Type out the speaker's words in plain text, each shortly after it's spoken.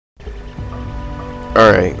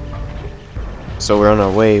Alright. So we're on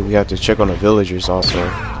our way. We have to check on the villagers also.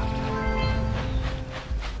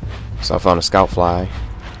 So I found a scout fly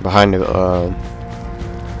behind the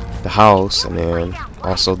house, and then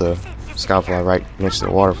also the scout fly right next to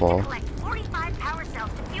the waterfall.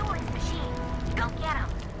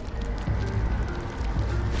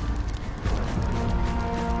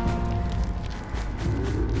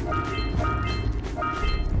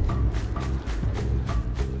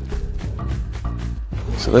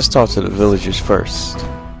 So let's talk to the villagers first.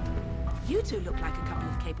 You two look like a couple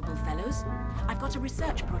of capable fellows. I've got a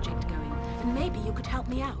research project going, and maybe you could help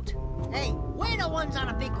me out. Hey, we're the ones on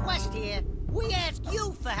a big quest here. We ask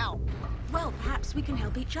you for help. Well, perhaps we can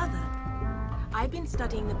help each other. I've been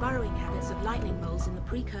studying the burrowing habits of lightning moles in the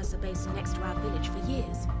Precursor basin next to our village for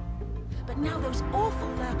years. But now those awful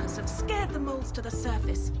lurkers have scared the moles to the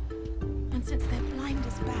surface. And since they're blind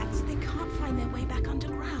as bats, they can't find their way back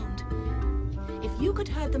underground. If you could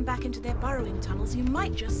herd them back into their burrowing tunnels, you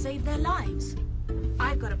might just save their lives.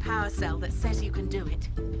 I've got a power cell that says you can do it.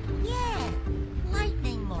 Yeah,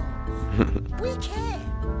 lightning moles. We can.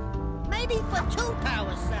 Maybe for 2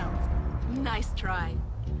 power cells. Nice try.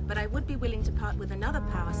 But I would be willing to part with another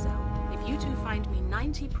power cell if you two find me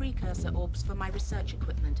 90 Precursor orbs for my research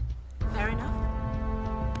equipment. Fair enough?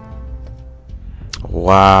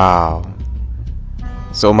 Wow.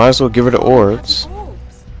 So might as well give her the orbs.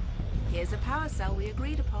 Here's a power cell we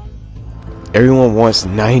agreed upon. Everyone wants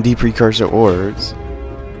 90 Precursor orbs.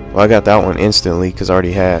 Well, I got that one instantly because I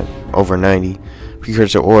already had over 90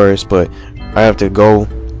 Precursor orbs, but I have to go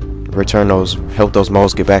return those, help those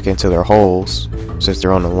moles get back into their holes since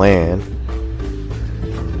they're on the land.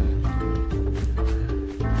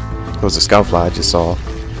 It was a scout fly I just saw.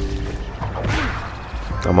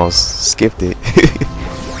 Almost skipped it.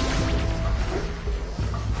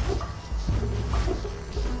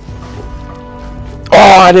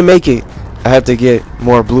 Oh, I didn't make it. I have to get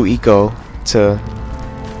more blue eco to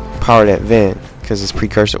power that vent because it's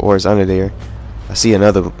Precursor ores under there. I see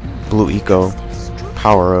another blue eco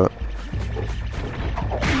power up.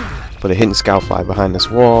 Put a hidden scout fly behind this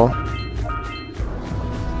wall.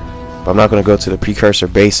 But I'm not going to go to the Precursor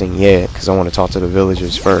basin yet because I want to talk to the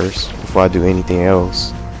villagers first before I do anything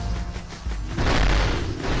else.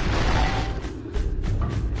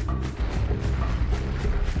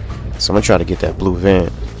 So I'm going to try to get that blue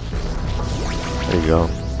vent. There you go.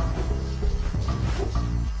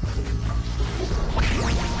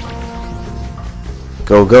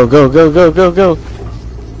 Go, go, go, go, go, go, go.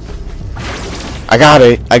 I got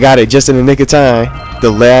it just in the nick of time. The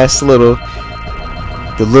little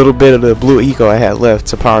bit of the blue eco I had left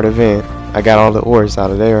to power the vent. I got all the ores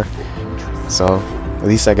out of there. So at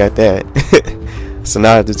least I got that. So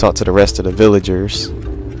now I have to talk to the rest of the villagers.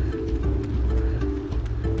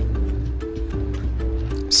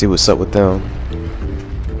 See what's up with them.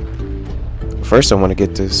 First I want to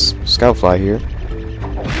get this scout fly here.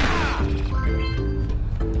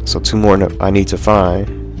 So 2 more I need to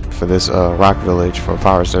find for this rock village for a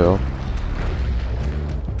power cell.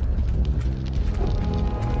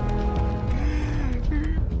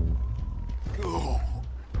 Oh,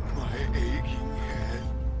 my aching head.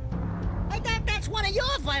 I thought that's one of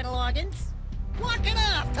your vital organs. Walk it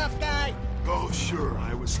off, tough guy. Oh, sure,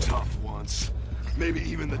 I was tough once. Maybe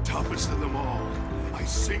even the toughest of them all. I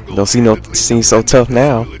Don't seem so tough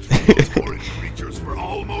now. creatures for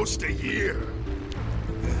almost a year.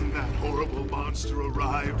 Then that horrible monster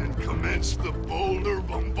arrived and commenced the boulder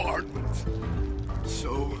bombardment.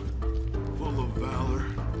 So, full of valor,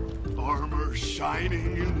 armor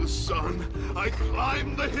shining in the sun, I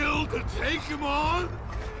climbed the hill to take him on.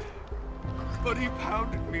 But he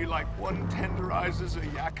pounded me like one tenderizes a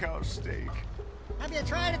yakkow steak. Have you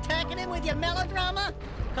tried attacking him with your melodrama?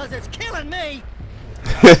 Cause it's killing me.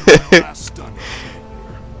 That's my last stunning failure.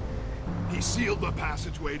 He sealed the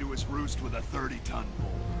passageway to his roost with a 30-ton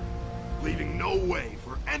bolt, leaving no way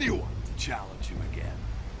for anyone to challenge him again.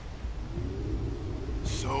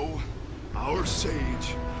 So, our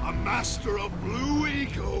sage, a master of blue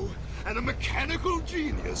eco and a mechanical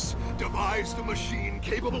genius, devised a machine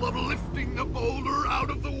capable of lifting the boulder out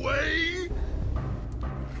of the way.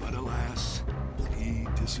 But alas, he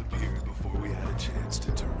disappeared before we had a chance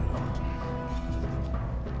to turn it on.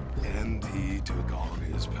 And he took all of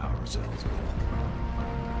his power cells with him.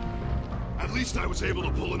 At least I was able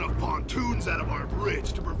to pull enough pontoons out of our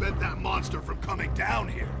bridge to prevent that monster from coming down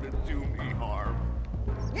here to do me harm.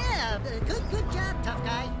 Yeah, good job, tough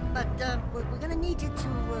guy. But we're gonna need you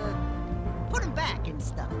to put him back and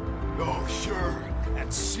stuff. Oh, sure,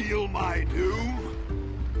 and seal my doom?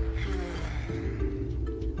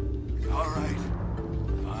 All right,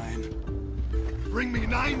 fine. Bring me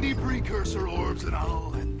 90 precursor orbs and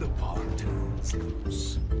I'll let the pontoons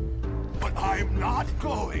loose. But I'm not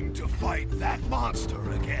going to fight that monster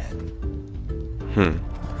again.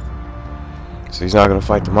 So he's not gonna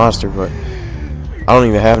fight the monster, but I don't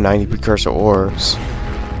even have 90 precursor orbs.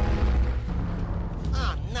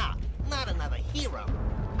 Oh, no, not another hero.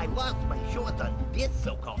 I lost my short on this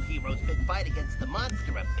so-called hero's big fight against the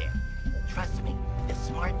monster up there. Trust me, the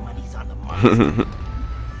smart money's on the monster.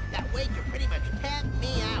 That wager pretty much tapped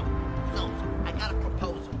me out. So, I got a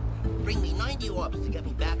proposal. Bring me 90 orbs to get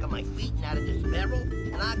me back on my feet and out of this barrel,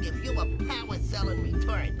 and I'll give you a power cell in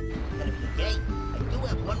return. And if you're game, I do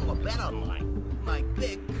have one more bet on mine. My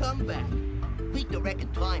big comeback. Beat the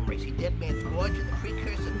record time racing Dead Man's Gorge in the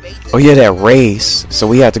Precursor basin. Oh yeah, that race. So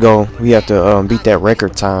we have to beat that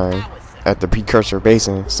record time at the Precursor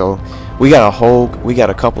basin. So we got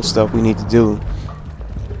a couple stuff we need to do.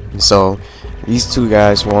 So these two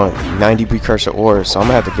guys want 90 precursor ores, so I'm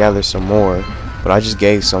gonna have to gather some more. But I just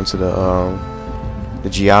gave some to the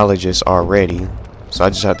geologists already, so I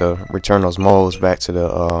just have to return those moles back to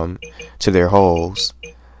the to their holes.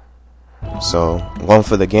 So one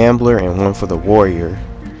for the gambler and one for the warrior.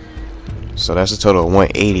 So that's a total of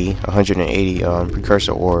 180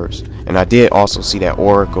 precursor ores. And I did also see that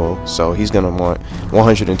oracle, so he's gonna want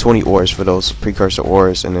 120 ores for those precursor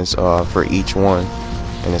ores, and it's for each one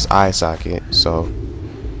in his eye socket. So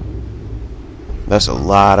that's a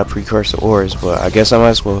lot of precursor ores, but I guess I might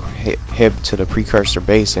as well head to the precursor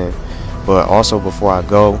basin. But also before I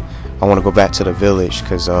go, I want to go back to the village,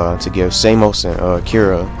 because to give Samos and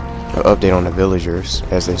Kira an update on the villagers,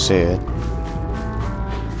 as they said.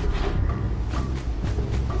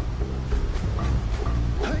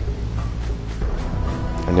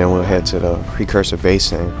 And then we'll head to the Precursor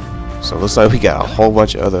Basin. So it looks like we got a whole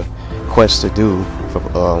bunch of other quests to do for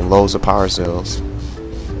loads of power cells.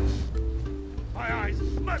 My eyes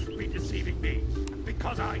must be deceiving me,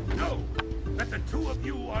 because I know that the two of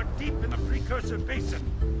you are deep in the Precursor Basin,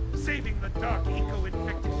 saving the dark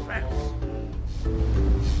eco-infected plants.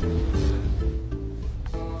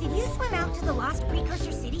 Did you swim out to the lost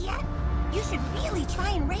Precursor City yet? You should really try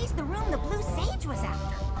and raise the room the Blue Sage was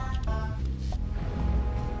after.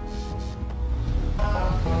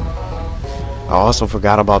 I also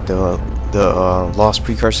forgot about the Lost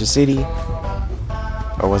Precursor City,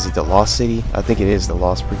 or was it the Lost City? I think it is the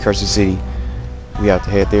Lost Precursor City. We have to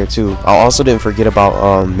head there too. I also didn't forget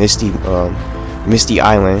about Misty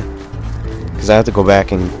Island, because I have to go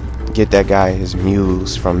back and get that guy his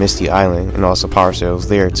muse from Misty Island, and also power cells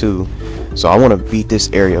there too. So I want to beat this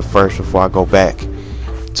area first before I go back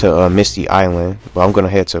to Misty Island. But I'm gonna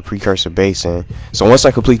head to Precursor Basin. So once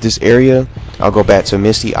I complete this area, I'll go back to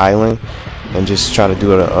Misty Island and just try to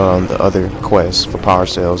do the other quests for power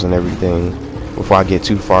cells and everything before I get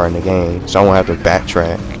too far in the game, so I won't have to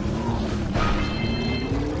backtrack.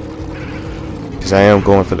 Because I am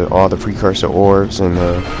going for all the precursor orbs and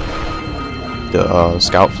the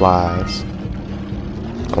scout flies,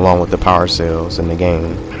 along with the power cells in the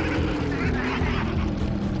game.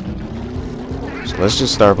 So let's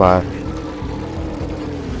just start by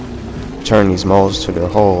turning these moles to their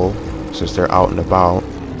hole, since they're out and about.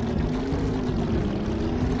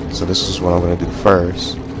 So this is what I'm going to do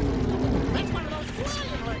first.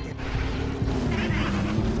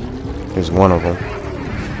 Here's one of them.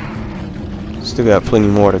 Still got plenty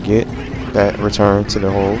more to get that return to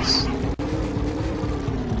the holes.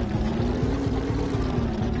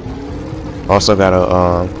 Also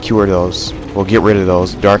gotta cure those, well, get rid of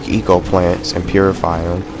those dark eco plants and purify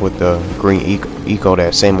them with the green eco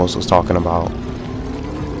that Samos was talking about.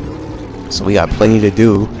 So we got plenty to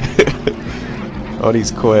do. All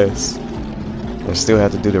these quests. I still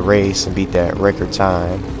have to do the race and beat that record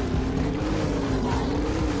time.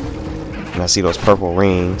 And I see those purple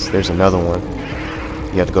rings. There's another one.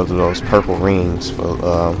 You have to go through those purple rings for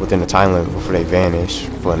within the time limit before they vanish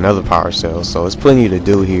for another power cell. So it's plenty to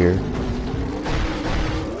do here.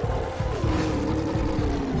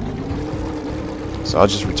 So I'll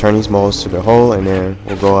just return these moles to the hole, and then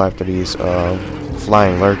we'll go after these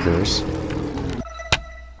flying lurkers.